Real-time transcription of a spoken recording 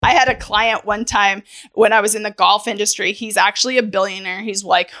a client one time when I was in the golf industry. He's actually a billionaire. He's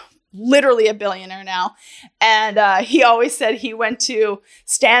like literally a billionaire now. And he always said he went to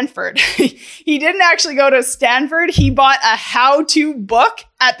Stanford. He didn't actually go to Stanford. He bought a how-to book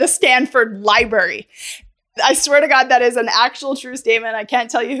at the Stanford Library. I swear to God, that is an actual true statement. I can't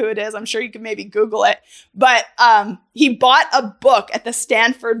tell you who it is. I'm sure you can maybe Google it. But he bought a book at the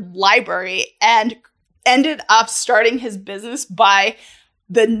Stanford Library and ended up starting his business by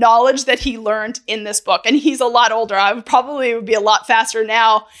the knowledge that he learned in this book. And he's a lot older. I would be a lot faster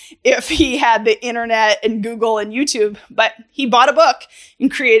now if he had the internet and Google and YouTube. But he bought a book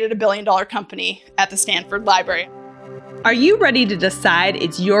and created $1 billion company at the Stanford Library. Are you ready to decide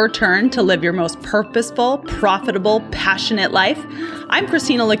it's your turn to live your most purposeful, profitable, passionate life? I'm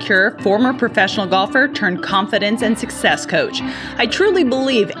Christina LaCure, former professional golfer turned confidence and success coach. I truly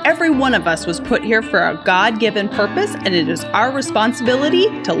believe every one of us was put here for a God-given purpose, and it is our responsibility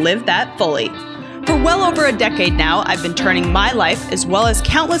to live that fully. For well over a decade now, I've been turning my life as well as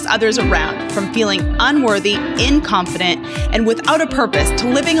countless others around from feeling unworthy, inconfident, and without a purpose to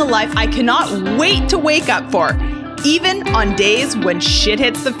living a life I cannot wait to wake up for, even on days when shit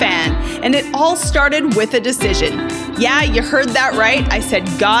hits the fan. And it all started with a decision. Yeah, you heard that right. I said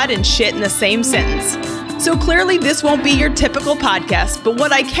God and shit in the same sentence. So clearly this won't be your typical podcast, but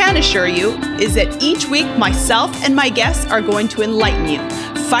what I can assure you is that each week myself and my guests are going to enlighten you,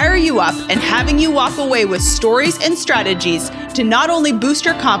 fire you up, and having you walk away with stories and strategies to not only boost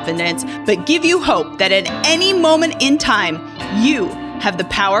your confidence, but give you hope that at any moment in time, you have the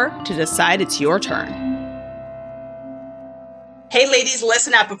power to decide it's your turn. Hey ladies,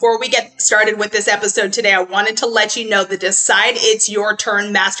 listen up. Before we get started with this episode today, I wanted to let you know the Decide It's Your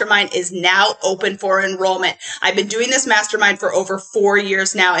Turn Mastermind is now open for enrollment. I've been doing this mastermind for over 4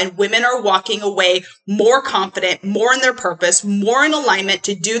 years now, and women are walking away more confident, more in their purpose, more in alignment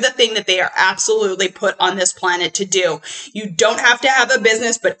to do the thing that they are absolutely put on this planet to do. You don't have to have a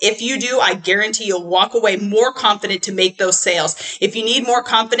business, but if you do, I guarantee you'll walk away more confident to make those sales. If you need more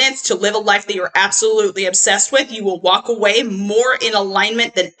confidence to live a life that you're absolutely obsessed with, you will walk away more in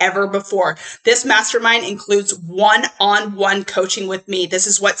alignment than ever before. This mastermind includes one-on-one coaching with me. This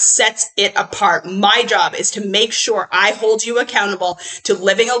is what sets it apart. My job is to make sure I hold you accountable to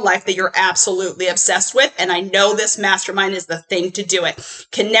living a life that you're absolutely obsessed with. And I know this mastermind is the thing to do it.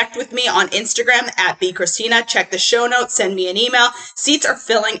 Connect with me on Instagram at bchristina. Check the show notes, send me an email. Seats are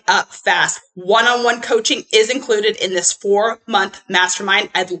filling up fast. One-on-one coaching is included in this 4-month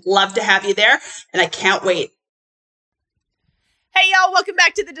mastermind. I'd love to have you there, and I can't wait. Hey y'all, welcome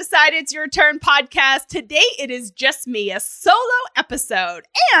back to the Decide It's Your Turn podcast. Today it is just me, a solo episode,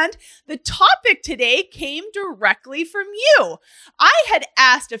 and the topic today came directly from you. I had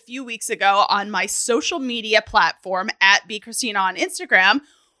asked a few weeks ago on my social media platform at bchristina on Instagram,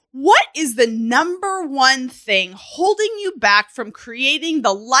 what is the number one thing holding you back from creating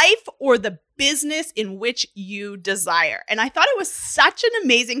the life or the business in which you desire? And I thought it was such an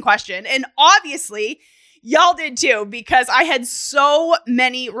amazing question, and obviously y'all did too, because I had so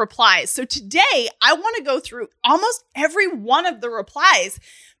many replies. So today I want to go through almost every one of the replies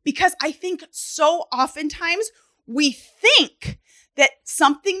because I think so oftentimes we think that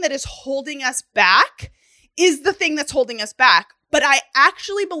something that is holding us back is the thing that's holding us back. But I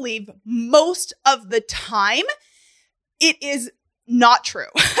actually believe most of the time it is not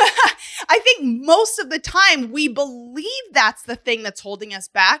true. I think most of the time we believe that's the thing that's holding us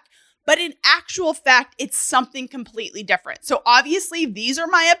back. But in actual fact, it's something completely different. So obviously, these are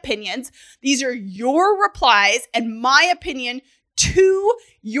my opinions. These are your replies and my opinion to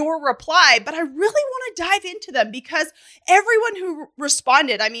your reply. But I really want to dive into them because everyone who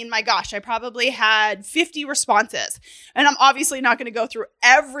responded, I mean, my gosh, I probably had 50 responses. And I'm obviously not going to go through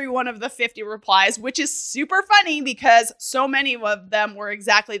every one of the 50 replies, which is super funny because so many of them were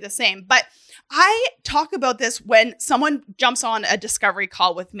exactly the same. But I talk about this when someone jumps on a discovery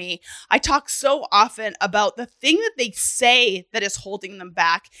call with me. I talk so often about the thing that they say that is holding them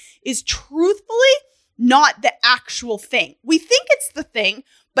back is truthfully not the actual thing. We think it's the thing,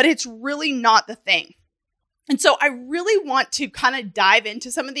 but it's really not the thing. And so I really want to kind of dive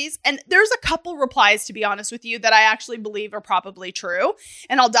into some of these. And there's a couple replies, to be honest with you, that I actually believe are probably true.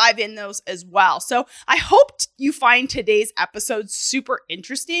 And I'll dive in those as well. So I hope you find today's episode super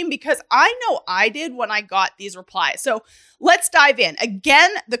interesting because I know I did when I got these replies. So let's dive in. Again,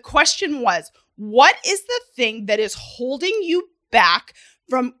 the question was, what is the thing that is holding you back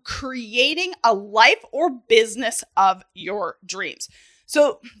from creating a life or business of your dreams?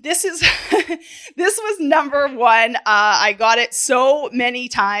 So this was number one. I got it so many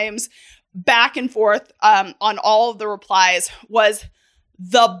times back and forth on all of the replies was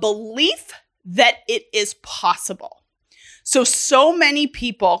the belief that it is possible. So many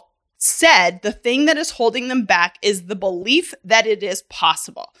people said the thing that is holding them back is the belief that it is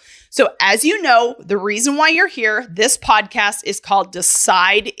possible. So as you know, the reason why you're here, this podcast is called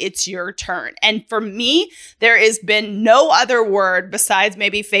Decide It's Your Turn. And for me, there has been no other word besides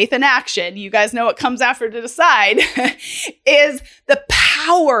maybe faith and action. You guys know what comes after to decide is the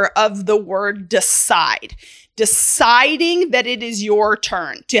power of the word decide. Deciding that it is your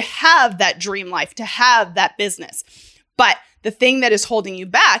turn to have that dream life, to have that business. But the thing that is holding you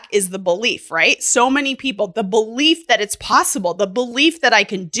back is the belief, right? So many people, the belief that it's possible, the belief that I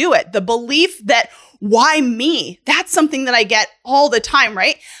can do it, the belief that why me? That's something that I get all the time,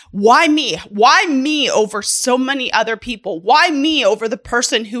 right? Why me? Why me over so many other people? Why me over the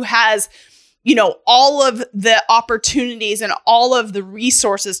person who has, all of the opportunities and all of the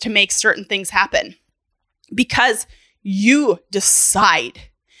resources to make certain things happen? Because you decide.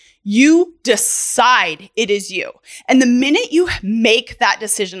 You decide it is you. And the minute you make that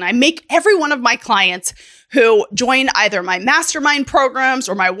decision, I make every one of my clients who join either my mastermind programs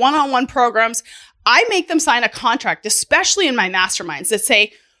or my one-on-one programs, I make them sign a contract, especially in my masterminds, that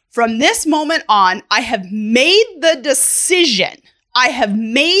say, from this moment on, I have made the decision. I have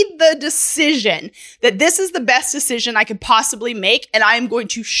made the decision that this is the best decision I could possibly make, and I am going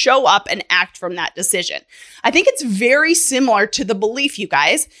to show up and act from that decision. I think it's very similar to the belief, you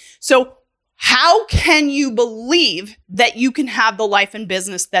guys. So how can you believe that you can have the life and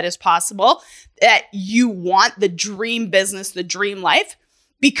business that is possible, that you want the dream business, the dream life?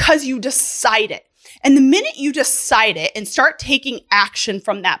 Because you decide it. And the minute you decide it and start taking action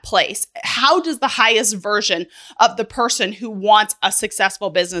from that place, how does the highest version of the person who wants a successful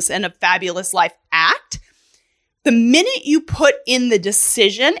business and a fabulous life act? The minute you put in the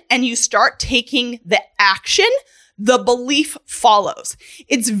decision and you start taking the action, the belief follows.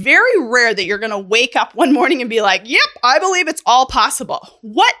 It's very rare that you're going to wake up one morning and be like, yep, I believe it's all possible.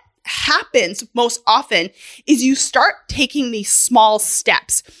 What happens most often is you start taking these small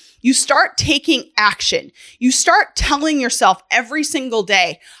steps. You start taking action. You start telling yourself every single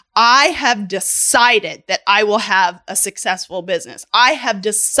day, I have decided that I will have a successful business. I have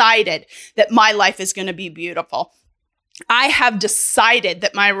decided that my life is going to be beautiful. I have decided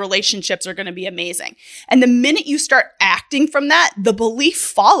that my relationships are going to be amazing. And the minute you start acting from that, the belief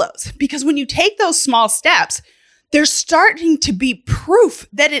follows. Because when you take those small steps, there's starting to be proof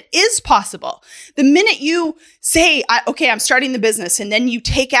that it is possible. The minute you say, okay, I'm starting the business, and then you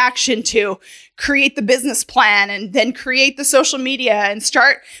take action to create the business plan and then create the social media and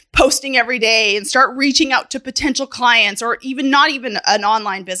start posting every day and start reaching out to potential clients, or even not even an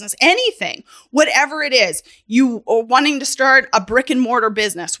online business, anything, whatever it is, you are wanting to start a brick and mortar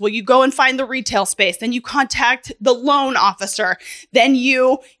business. Well, you go and find the retail space, then you contact the loan officer, then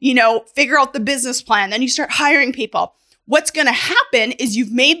you figure out the business plan, then you start hiring people. What's going to happen is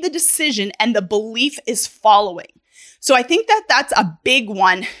you've made the decision and the belief is following. So I think that that's a big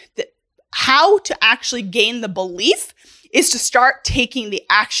one. How to actually gain the belief is to start taking the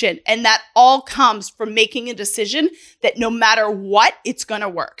action. And that all comes from making a decision that no matter what, it's going to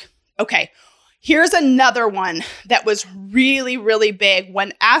work. Okay, here's another one that was really, really big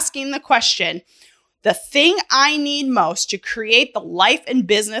when asking the question, the thing I need most to create the life and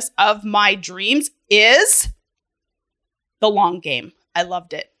business of my dreams is the long game. I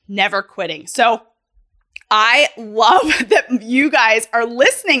loved it. Never quitting. So I love that you guys are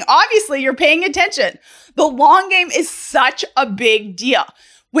listening. Obviously, you're paying attention. The long game is such a big deal.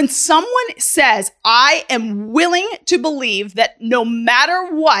 When someone says, I am willing to believe that no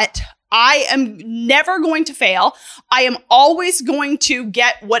matter what, I am never going to fail. I am always going to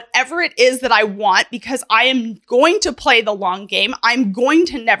get whatever it is that I want because I am going to play the long game. I'm going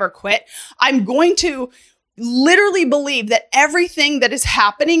to never quit. I'm going to literally believe that everything that is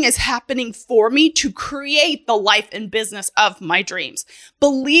happening for me to create the life and business of my dreams.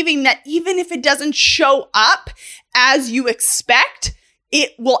 Believing that even if it doesn't show up as you expect,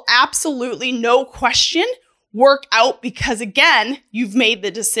 it will absolutely, no question, work out because, again, you've made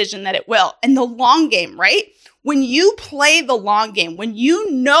the decision that it will. And the long game, right? When you play the long game, when you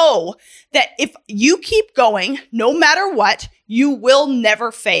know that if you keep going, no matter what, you will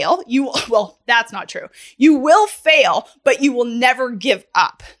never fail. Well, that's not true. You will fail, but you will never give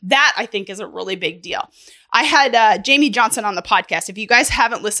up. That, I think, is a really big deal. I had Jamie Johnson on the podcast. If you guys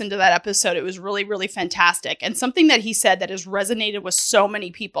haven't listened to that episode, it was really, really fantastic. And something that he said that has resonated with so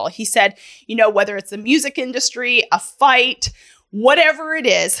many people. He said, whether it's the music industry, a fight, whatever it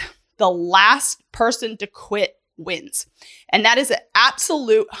is, the last person to quit wins. And that is an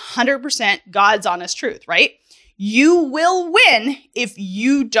absolute 100% God's honest truth, right? You will win if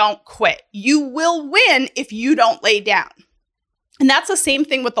you don't quit. You will win if you don't lay down. And that's the same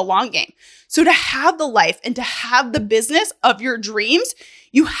thing with the long game. So to have the life and to have the business of your dreams,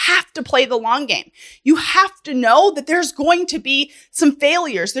 you have to play the long game. You have to know that there's going to be some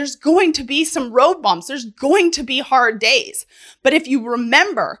failures. There's going to be some road bumps. There's going to be hard days. But if you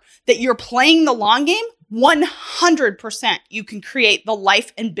remember that you're playing the long game, 100% you can create the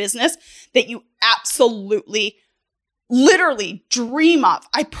life and business that you absolutely literally dream of.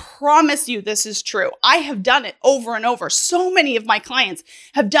 I promise you this is true. I have done it over and over. So many of my clients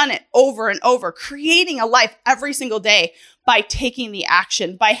have done it over and over, creating a life every single day by taking the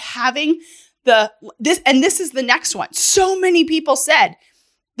action, by having this is the next one. So many people said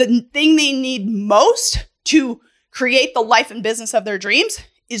the thing they need most to create the life and business of their dreams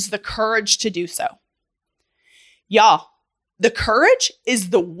is the courage to do so. Y'all, the courage is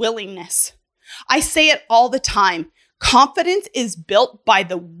the willingness. I say it all the time. Confidence is built by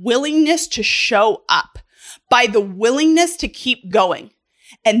the willingness to show up, by the willingness to keep going.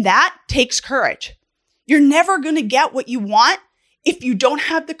 And that takes courage. You're never going to get what you want if you don't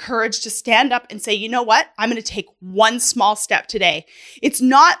have the courage to stand up and say, you know what? I'm going to take one small step today. It's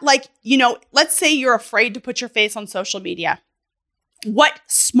not like, let's say you're afraid to put your face on social media. What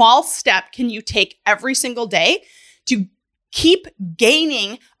small step can you take every single day to keep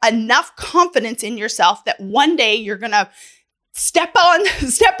gaining enough confidence in yourself that one day you're going to step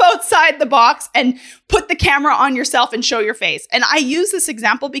outside the box and put the camera on yourself and show your face? And I use this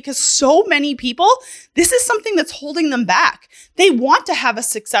example because so many people, this is something that's holding them back. They want to have a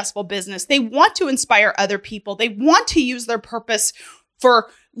successful business. They want to inspire other people. They want to use their purpose for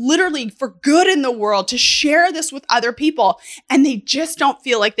good in the world, to share this with other people. And they just don't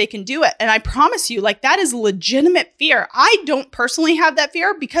feel like they can do it. And I promise you, that is legitimate fear. I don't personally have that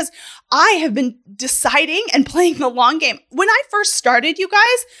fear because I have been deciding and playing the long game. When I first started, you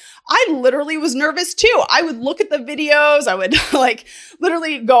guys, I literally was nervous too. I would look at the videos. I would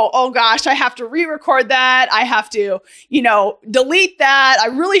literally go, oh gosh, I have to re-record that. I have to, delete that. I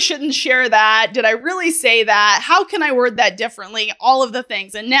really shouldn't share that. Did I really say that? How can I word that differently? All of the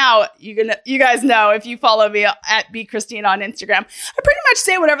things. And now you guys know, if you follow me at BChristina on Instagram, I pretty much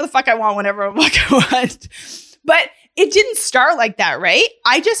say whatever the fuck I want, whenever the fuck I want. But it didn't start like that, right?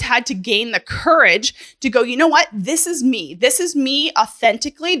 I just had to gain the courage to go, you know what? This is me. This is me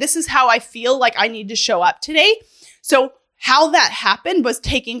authentically. This is how I feel like I need to show up today. So how that happened was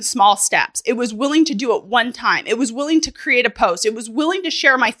taking small steps. It was willing to do it one time. It was willing to create a post. It was willing to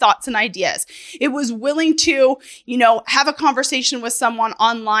share my thoughts and ideas. It was willing to, have a conversation with someone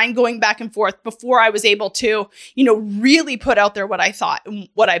online, going back and forth before I was able to, really put out there what I thought and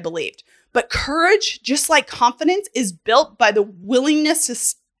what I believed. But courage, just like confidence, is built by the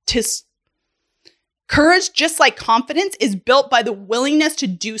willingness courage, just like confidence, is built by the willingness to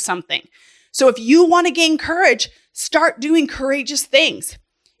do something. So if you want to gain courage, start doing courageous things.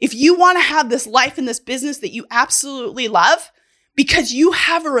 If you want to have this life and this business that you absolutely love, because you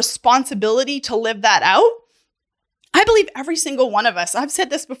have a responsibility to live that out, I believe every single one of us, I've said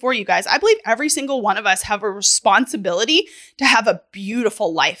this before, you guys, I believe every single one of us have a responsibility to have a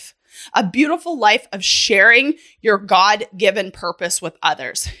beautiful life of sharing your God-given purpose with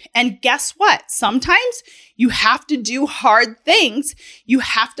others. And guess what? Sometimes you have to do hard things. You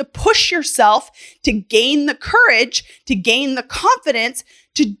have to push yourself to gain the courage, to gain the confidence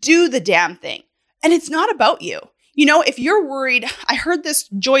to do the damn thing. And it's not about you. If you're worried, I heard this,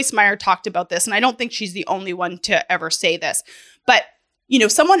 Joyce Meyer talked about this, and I don't think she's the only one to ever say this, but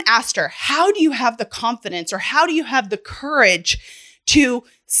someone asked her, how do you have the confidence, or how do you have the courage to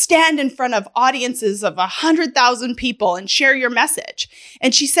stand in front of audiences of 100,000 people and share your message?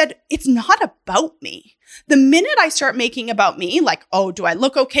 And she said, it's not about me. The minute I start making about me, like, oh, do I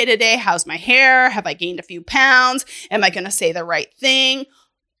look okay today? How's my hair? Have I gained a few pounds? Am I going to say the right thing?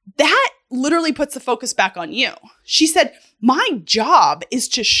 That literally puts the focus back on you. She said, my job is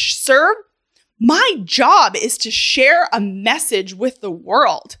to serve. My job is to share a message with the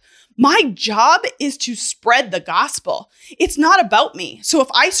world. My job is to spread the gospel. It's not about me. So if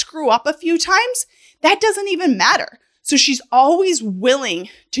I screw up a few times, that doesn't even matter. So she's always willing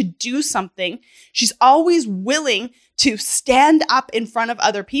to do something. She's always willing to stand up in front of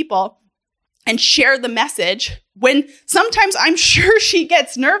other people and share the message, when sometimes I'm sure she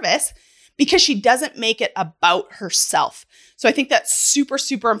gets nervous because she doesn't make it about herself. So I think that's super,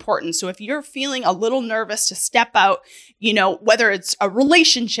 super important. So if you're feeling a little nervous to step out, whether it's a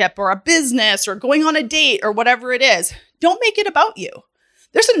relationship or a business or going on a date or whatever it is, don't make it about you.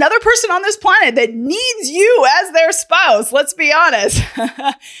 there's another person on this planet that needs you as their spouse. Let's be honest.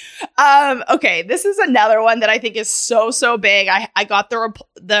 Okay, this is another one that I think is so big. I got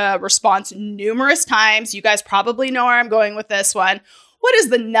the response numerous times. You guys probably know where I'm going with this one. What is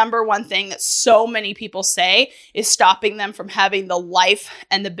the number one thing that so many people say is stopping them from having the life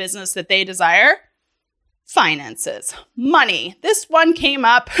and the business that they desire? Finances, money. This one came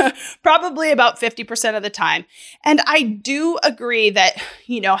up probably about 50% of the time. And I do agree that,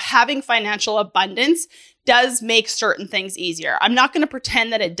 having financial abundance does make certain things easier. I'm not going to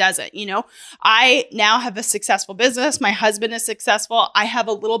pretend that it doesn't. I now have a successful business. My husband is successful. I have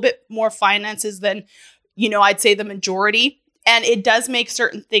a little bit more finances than, I'd say the majority. And it does make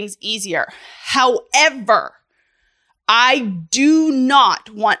certain things easier. However, I do not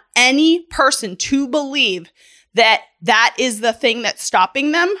want any person to believe that that is the thing that's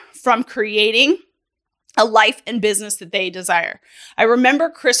stopping them from creating a life and business that they desire. I remember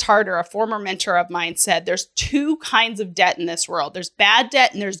Chris Harder, a former mentor of mine, said there's two kinds of debt in this world. There's bad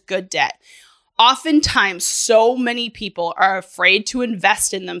debt and there's good debt. Oftentimes, so many people are afraid to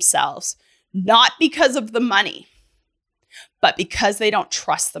invest in themselves, not because of the money, but because they don't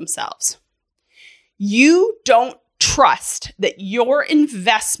trust themselves. You don't trust that your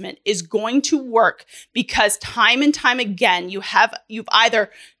investment is going to work because time and time again, you've either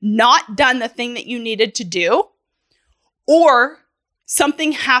not done the thing that you needed to do, or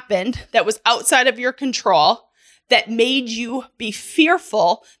something happened that was outside of your control that made you be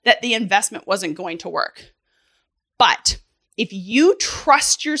fearful that the investment wasn't going to work. But if you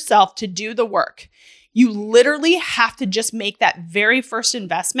trust yourself to do the work, you literally have to just make that very first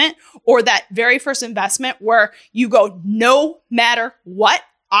investment, or that very first investment where you go, no matter what,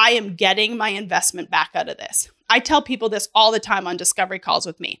 I am getting my investment back out of this. I tell people this all the time on discovery calls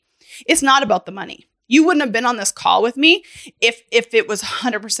with me. It's not about the money. You wouldn't have been on this call with me if it was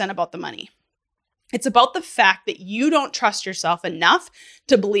 100% about the money. It's about the fact that you don't trust yourself enough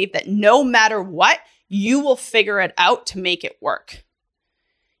to believe that no matter what, you will figure it out to make it work.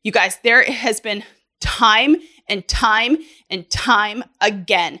 You guys, there has been time and time and time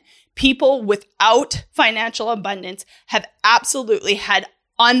again, people without financial abundance have absolutely had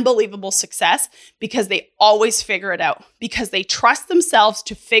unbelievable success because they always figure it out, because they trust themselves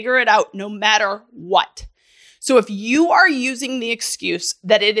to figure it out no matter what. So if you are using the excuse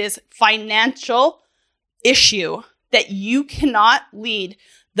that it is financial issue that you cannot lead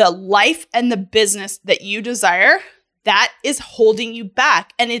the life and the business that you desire, that is holding you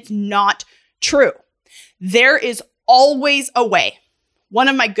back, and it's not true. There is always a way. One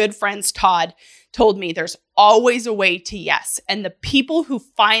of my good friends, Todd, told me there's always a way to yes. And the people who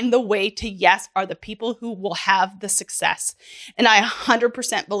find the way to yes are the people who will have the success. And I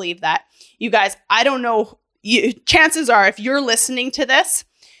 100% believe that. You guys, I don't know. Chances are, if you're listening to this,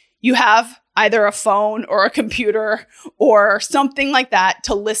 you have either a phone or a computer or something like that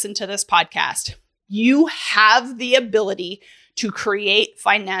to listen to this podcast. You have the ability to create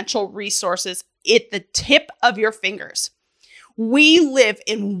financial resources at the tip of your fingers. We live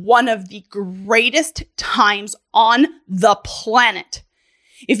in one of the greatest times on the planet.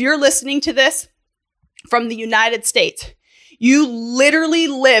 If you're listening to this from the United States, you literally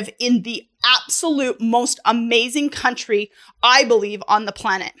live in the absolute most amazing country, I believe, on the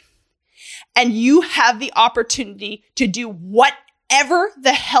planet. And you have the opportunity to do whatever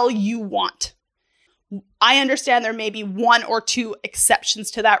the hell you want. I understand there may be one or two exceptions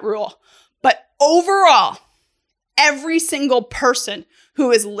to that rule, but overall, every single person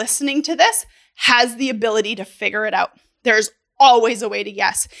who is listening to this has the ability to figure it out. There's always a way to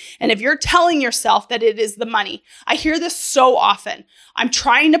yes. And if you're telling yourself that it is the money, I hear this so often. I'm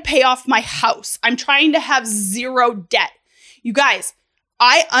trying to pay off my house. I'm trying to have zero debt. You guys,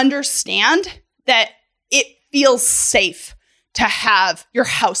 I understand that it feels safe to have your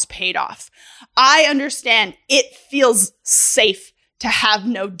house paid off. I understand it feels safe to have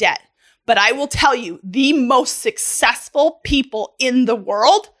no debt. But I will tell you, the most successful people in the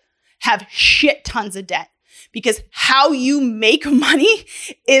world have shit tons of debt, because how you make money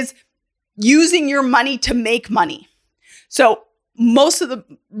is using your money to make money. So most of the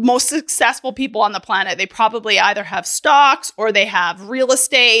most successful people on the planet, they probably either have stocks or they have real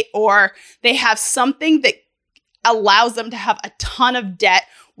estate or they have something that allows them to have a ton of debt,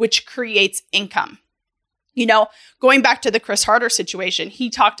 which creates income. Going back to the Chris Harder situation, he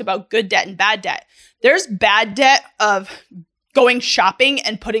talked about good debt and bad debt. There's bad debt of going shopping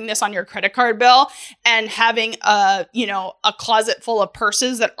and putting this on your credit card bill and having a closet full of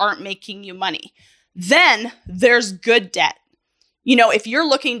purses that aren't making you money. Then there's good debt. If you're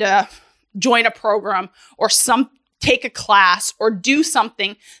looking to join a program or some take a class or do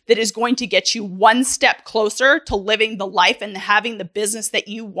something that is going to get you one step closer to living the life and having the business that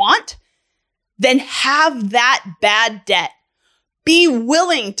you want, then have that bad debt. Be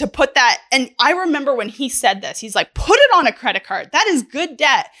willing to put that. And I remember when he said this, he's like, put it on a credit card. That is good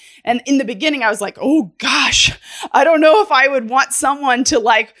debt. And in the beginning, I was like, oh gosh, I don't know if I would want someone to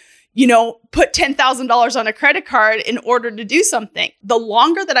put $10,000 on a credit card in order to do something. The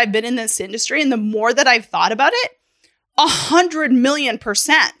longer that I've been in this industry and the more that I've thought about it,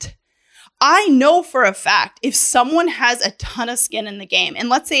 100,000,000%. I know for a fact if someone has a ton of skin in the game, and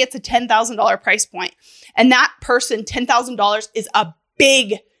let's say it's a $10,000 price point, and that person, $10,000 is a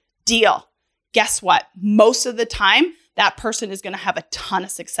big deal. Guess what? Most of the time, that person is going to have a ton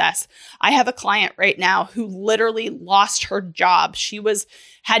of success. I have a client right now who literally lost her job. She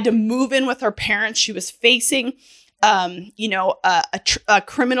had to move in with her parents. She was facing a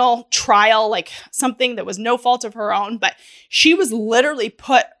criminal trial, like something that was no fault of her own, but she was literally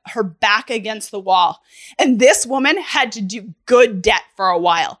put her back against the wall. And this woman had to do good debt for a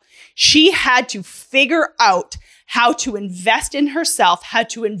while. She had to figure out how to invest in herself, how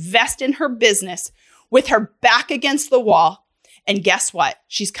to invest in her business with her back against the wall. And guess what?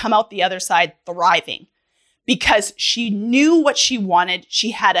 She's come out the other side thriving because she knew what she wanted.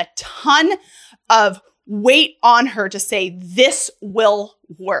 She had a ton of weight on her to say, this will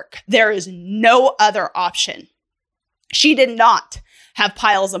work. There is no other option. She did not have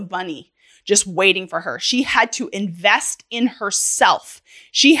piles of money just waiting for her. She had to invest in herself.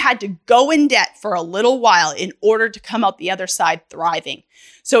 She had to go in debt for a little while in order to come out the other side thriving.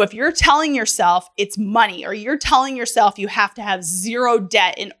 So if you're telling yourself it's money, or you're telling yourself you have to have zero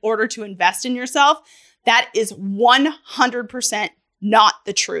debt in order to invest in yourself, that is 100% not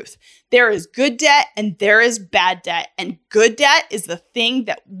the truth. There is good debt and there is bad debt. And good debt is the thing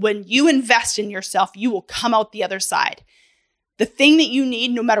that when you invest in yourself, you will come out the other side. The thing that you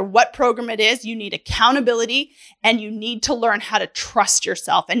need, no matter what program it is, you need accountability and you need to learn how to trust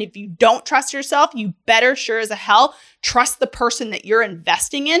yourself. And if you don't trust yourself, you better sure as a hell trust the person that you're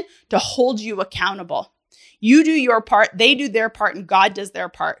investing in to hold you accountable. You do your part, they do their part, and God does their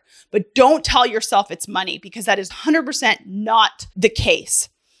part. But don't tell yourself it's money, because that is 100% not the case.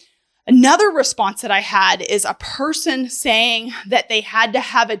 Another response that I had is a person saying that they had to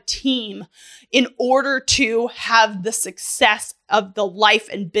have a team in order to have the success of the life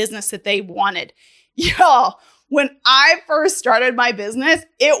and business that they wanted. Yo, when I first started my business,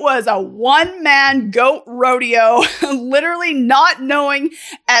 it was a one-man goat rodeo, literally not knowing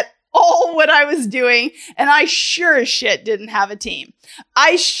at all what I was doing. And I sure as shit didn't have a team.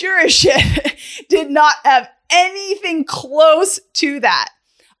 I sure as shit did not have anything close to that.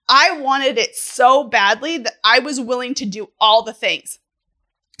 I wanted it so badly that I was willing to do all the things.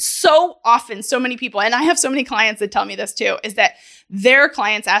 So often, so many people, and I have so many clients that tell me this too, is that their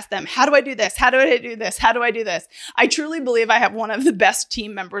clients ask them, how do I do this? How do I do this? How do I do this? I truly believe I have one of the best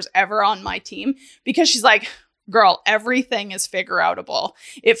team members ever on my team, because she's like, girl, everything is figure-outable.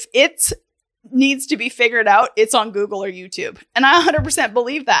 If it needs to be figured out, it's on Google or YouTube. And I 100%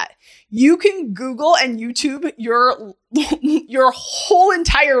 believe that. You can Google and YouTube your whole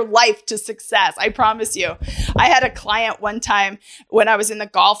entire life to success. I promise you. I had a client one time when I was in the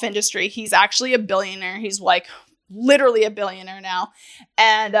golf industry. He's actually a billionaire. He's like literally a billionaire now.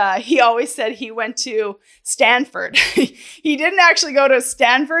 And he always said he went to Stanford. He didn't actually go to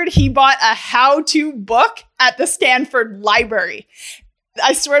Stanford. He bought a how-to book at the Stanford Library.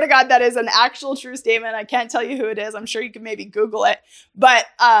 I swear to God, that is an actual true statement. I can't tell you who it is. I'm sure you can maybe Google it. But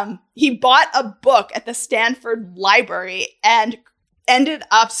he bought a book at the Stanford Library and ended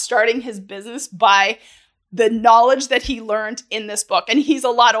up starting his business by the knowledge that he learned in this book. And he's a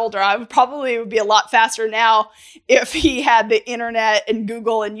lot older. I would be a lot faster now if he had the internet and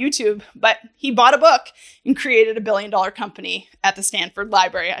Google and YouTube. But he bought a book and created a $1 billion company at the Stanford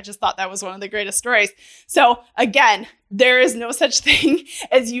Library. I just thought that was one of the greatest stories. So again, there is no such thing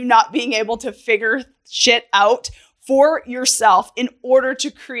as you not being able to figure shit out for yourself in order to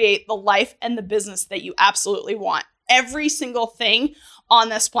create the life and the business that you absolutely want. Every single thing on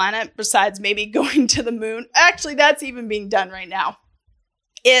this planet, besides maybe going to the moon, actually, that's even being done right now.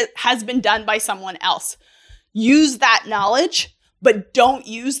 It has been done by someone else. Use that knowledge, but don't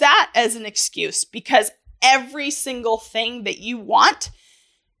use that as an excuse, because every single thing that you want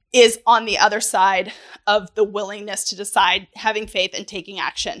is on the other side of the willingness to decide, having faith, and taking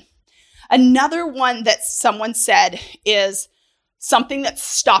action. Another one that someone said is something that's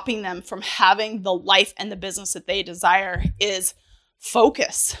stopping them from having the life and the business that they desire is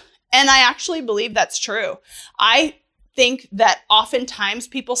focus. And I actually believe that's true. I think that oftentimes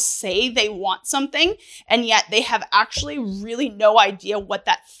people say they want something and yet they have actually really no idea what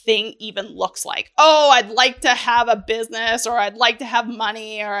that thing even looks like. Oh, I'd like to have a business, or I'd like to have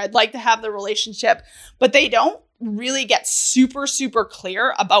money, or I'd like to have the relationship, but they don't really get super, super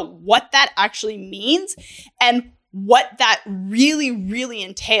clear about what that actually means and what that really, really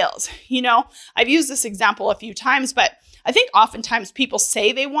entails. You know, I've used this example a few times, but I think oftentimes people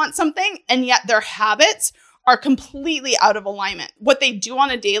say they want something and yet their habits are completely out of alignment. What they do on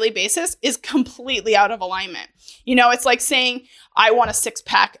a daily basis is completely out of alignment. You know, it's like saying, I want a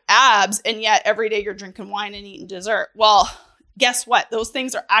 6-pack abs, and yet every day you're drinking wine and eating dessert. Well, guess what? Those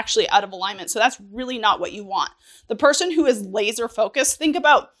things are actually out of alignment. So that's really not what you want. The person who is laser focused, think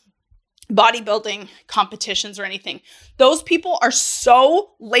about bodybuilding competitions or anything. Those people are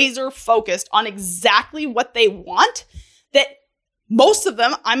so laser focused on exactly what they want that most of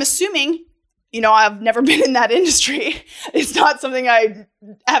them, I'm assuming, you know, I've never been in that industry. It's not something I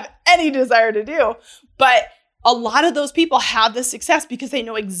have any desire to do. But a lot of those people have the success because they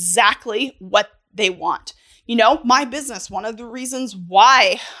know exactly what they want. You know, my business, one of the reasons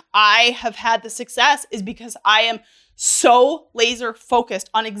why I have had the success is because I am so laser focused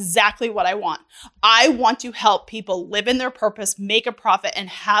on exactly what I want. I want to help people live in their purpose, make a profit, and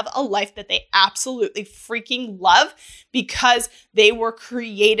have a life that they absolutely freaking love because they were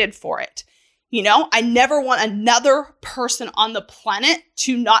created for it. You know, I never want another person on the planet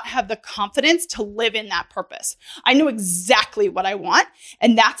to not have the confidence to live in that purpose. I know exactly what I want,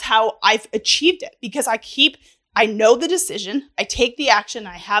 and that's how I've achieved it because I know the decision, I take the action,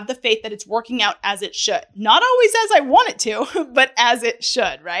 I have the faith that it's working out as it should. Not always as I want it to, but as it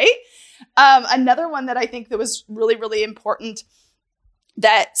should, right? Another one that I think that was really, really important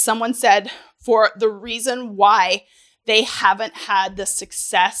that someone said for the reason why they haven't had the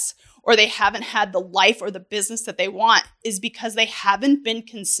success or they haven't had the life or the business that they want is because they haven't been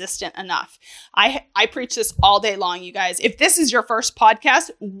consistent enough. I preach this all day long, you guys. If this is your first podcast,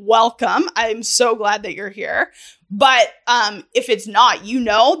 welcome. I'm so glad that you're here. But if it's not, you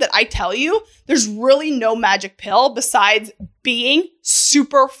know that I tell you, there's really no magic pill besides being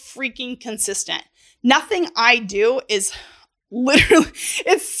super freaking consistent. Nothing I do is literally,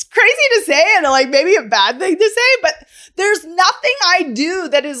 it's crazy to say and like maybe a bad thing to say, but there's nothing I do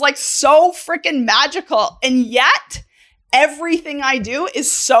that is like so freaking magical. And yet everything I do is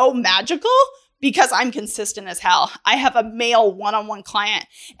so magical because I'm consistent as hell. I have a male one-on-one client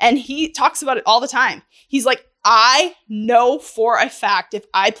and he talks about it all the time. He's like, I know for a fact if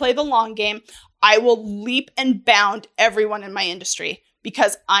I play the long game, I will leap and bound everyone in my industry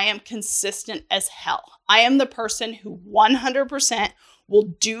because I am consistent as hell. I am the person who 100%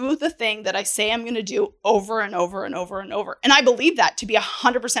 will do the thing that I say I'm going to do over and over and over and over. And I believe that to be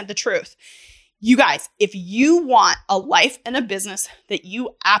 100% the truth. You guys, if you want a life and a business that you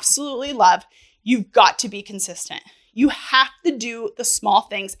absolutely love, you've got to be consistent. You have to do the small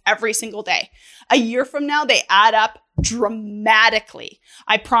things every single day. A year from now, they add up dramatically.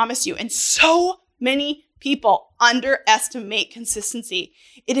 I promise you. And so many people underestimate consistency.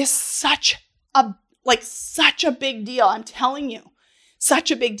 It is such a big deal. I'm telling you,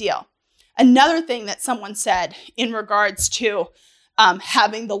 such a big deal. Another thing that someone said in regards to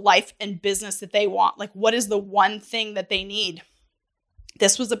having the life and business that they want, like what is the one thing that they need?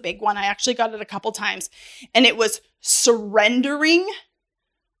 This was a big one. I actually got it a couple times, and it was surrendering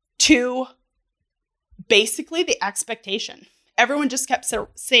to basically the expectation. Everyone just kept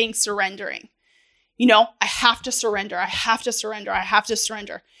saying surrendering. You know, I have to surrender. I have to surrender. I have to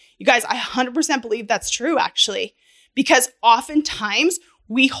surrender. You guys, I 100% believe that's true, actually, because oftentimes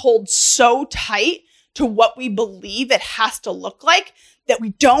we hold so tight to what we believe it has to look like that we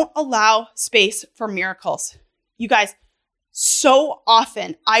don't allow space for miracles. You guys, so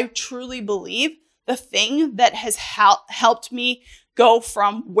often, I truly believe the thing that has helped me go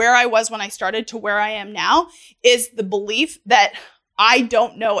from where I was when I started to where I am now is the belief that I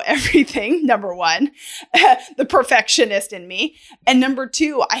don't know everything, number one, the perfectionist in me. And number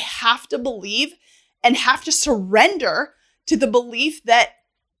two, I have to believe and have to surrender to the belief that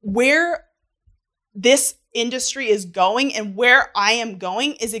where this industry is going and where I am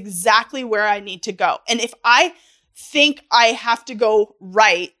going is exactly where I need to go. And if I think I have to go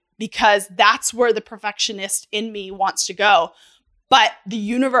right because that's where the perfectionist in me wants to go, but the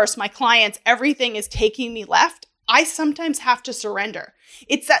universe, my clients, everything is taking me left, I sometimes have to surrender.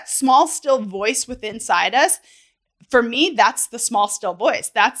 It's that small, still voice within inside us. For me, that's the small, still voice.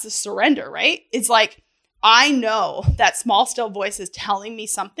 That's the surrender, right? It's like, I know that small, still voice is telling me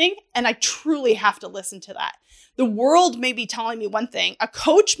something, and I truly have to listen to that. The world may be telling me one thing. A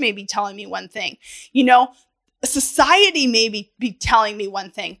coach may be telling me one thing. You know, society may be telling me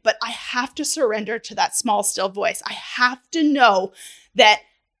one thing, but I have to surrender to that small, still voice. I have to know that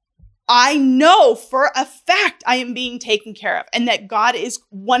I know for a fact I am being taken care of and that God is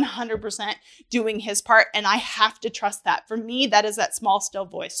 100% doing his part. And I have to trust that. For me, that is that small, still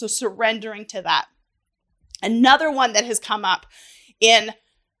voice. So surrendering to that. Another one that has come up in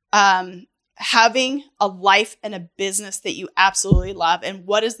having a life and a business that you absolutely love, and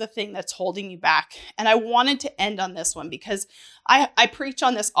what is the thing that's holding you back? And I wanted to end on this one because I preach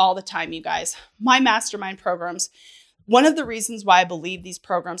on this all the time, you guys. My mastermind programs, one of the reasons why I believe these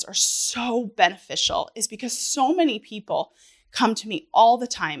programs are so beneficial is because so many people come to me all the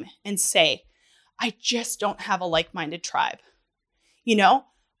time and say, I just don't have a like-minded tribe. You know,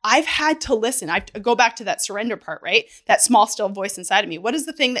 I've had to listen. I go back to that surrender part, right? That small, still voice inside of me. What is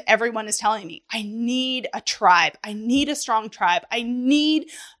the thing that everyone is telling me? I need a tribe. I need a strong tribe. I need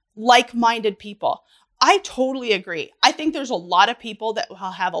like-minded people. I totally agree. I think there's a lot of people that will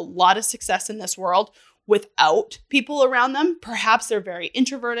have a lot of success in this world without people around them. Perhaps they're very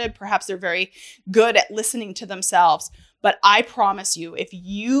introverted. Perhaps they're very good at listening to themselves. But I promise you, if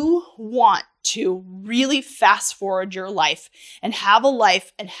you want to really fast forward your life and have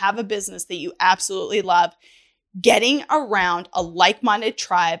a business that you absolutely love, getting around a like-minded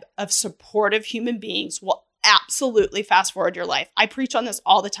tribe of supportive human beings will absolutely fast forward your life. I preach on this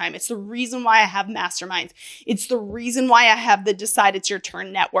all the time. It's the reason why I have masterminds. It's the reason why I have the Decide It's Your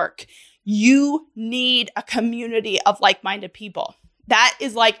Turn network. You need a community of like-minded people. That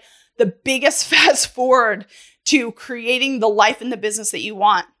is like the biggest fast forward to creating the life and the business that you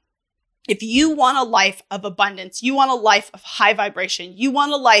want. If you want a life of abundance, you want a life of high vibration, you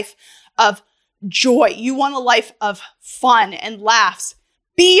want a life of joy, you want a life of fun and laughs,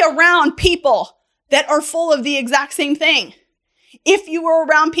 be around people that are full of the exact same thing. If you are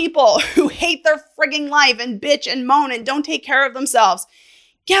around people who hate their frigging life and bitch and moan and don't take care of themselves,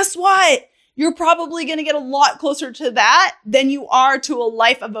 guess what? You're probably going to get a lot closer to that than you are to a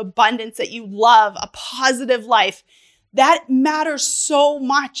life of abundance that you love, a positive life. That matters so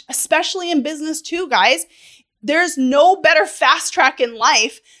much, especially in business too, guys. There's no better fast track in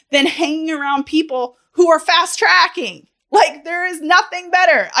life than hanging around people who are fast tracking. Like, there is nothing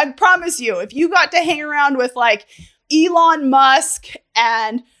better. I promise you, if you got to hang around with like Elon Musk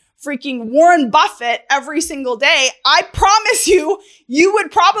and freaking Warren Buffett every single day, I promise you, you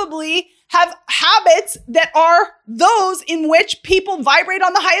would probably have habits that are those in which people vibrate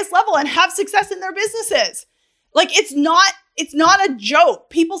on the highest level and have success in their businesses. Like, it's not a joke.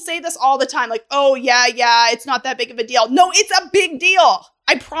 People say this all the time, like, oh yeah, it's not that big of a deal. No, it's a big deal.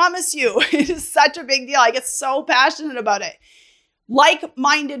 I promise you, it is such a big deal. I get so passionate about it.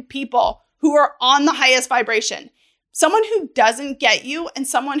 Like-minded people who are on the highest vibration. Someone who doesn't get you and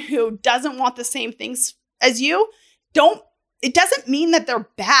someone who doesn't want the same things as you, it doesn't mean that they're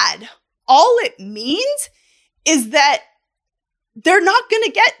bad. All it means is that they're not going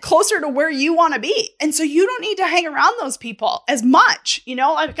to get closer to where you want to be. And so you don't need to hang around those people as much. You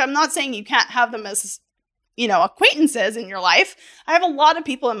know, like, I'm not saying you can't have them as, you know, acquaintances in your life. I have a lot of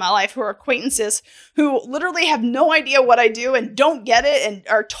people in my life who are acquaintances who literally have no idea what I do and don't get it and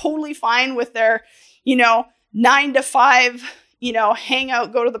are totally fine with their, 9 to 5, hang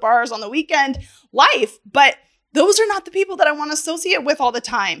out, go to the bars on the weekend life. But those are not the people that I want to associate with all the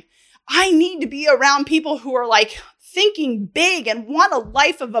time. I need to be around people who are like thinking big and want a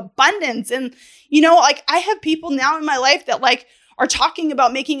life of abundance. And, I have people now in my life that like are talking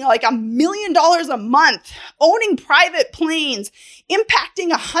about making like $1 million a month, owning private planes, impacting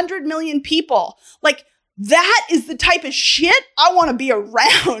 100 million people. Like, that is the type of shit I want to be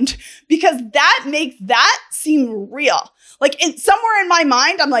around because that makes that seem real. Like, somewhere in my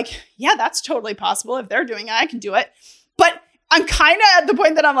mind, I'm like, yeah, that's totally possible. If they're doing it, I can do it. But I'm kind of at the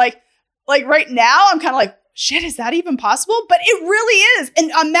point that I'm like right now, I'm kind of like, shit, is that even possible? But it really is. And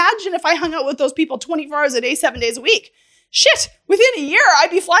imagine if I hung out with those people 24 hours a day, 7 days a week. Shit, within a year,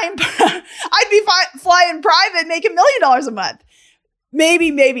 I'd be flying private, making $1 million a month.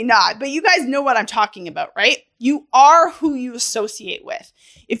 Maybe, maybe not. But you guys know what I'm talking about, right? You are who you associate with.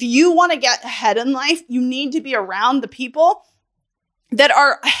 If you want to get ahead in life, you need to be around the people that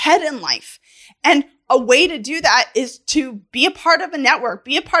are ahead in life. And a way to do that is to be a part of a network,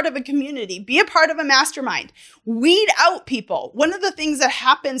 be a part of a community, be a part of a mastermind, weed out people. One of the things that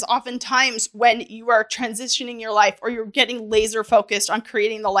happens oftentimes when you are transitioning your life or you're getting laser focused on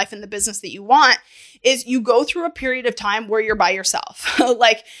creating the life and the business that you want is you go through a period of time where you're by yourself.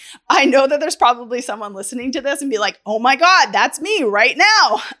 Like, I know that there's probably someone listening to this and be like, oh my God, that's me right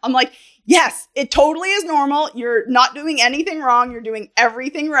now. I'm like, yes, it totally is normal. You're not doing anything wrong. You're doing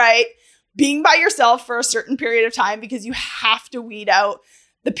everything right. being by yourself for a certain period of time because you have to weed out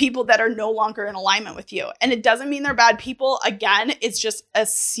the people that are no longer in alignment with you. And it doesn't mean they're bad people. Again, it's just a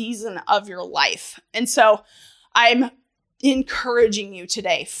season of your life. And so I'm encouraging you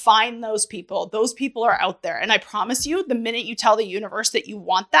today, find those people. Those people are out there. And I promise you, the minute you tell the universe that you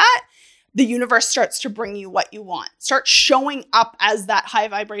want that, the universe starts to bring you what you want. Start showing up as that high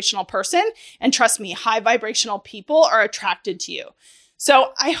vibrational person. And trust me, high vibrational people are attracted to you.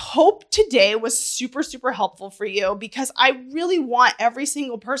 So I hope today was super, super helpful for you because I really want every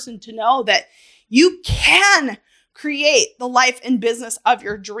single person to know that you can create the life and business of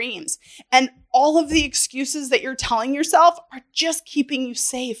your dreams. And all of the excuses that you're telling yourself are just keeping you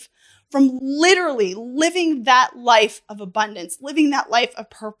safe from literally living that life of abundance, living that life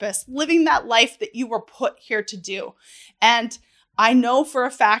of purpose, living that life that you were put here to do. And I know for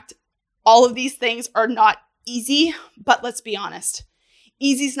a fact, all of these things are not easy, but let's be honest.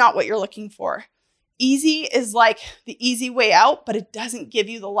 Easy is not what you're looking for. Easy is like the easy way out, but it doesn't give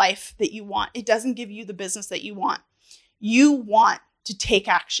you the life that you want. It doesn't give you the business that you want. You want to take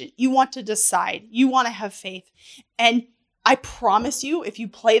action. You want to decide. You want to have faith. And I promise you, if you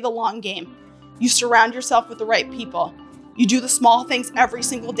play the long game, you surround yourself with the right people, you do the small things every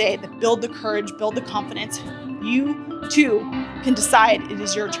single day that build the courage, build the confidence, you too can decide it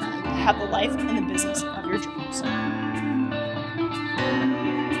is your turn to have the life and the business of your dreams.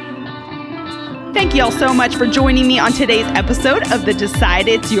 Thank you all so much for joining me on today's episode of the Decide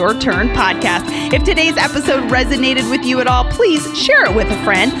It's Your Turn podcast. If today's episode resonated with you at all, please share it with a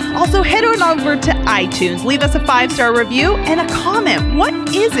friend. Also, head on over to iTunes, leave us a 5-star review and a comment. What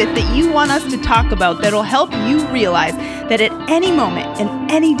is it that you want us to talk about that'll help you realize that at any moment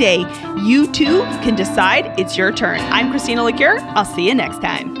and any day, you too can decide it's your turn? I'm Christina LeCure. I'll see you next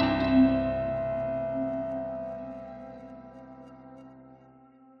time.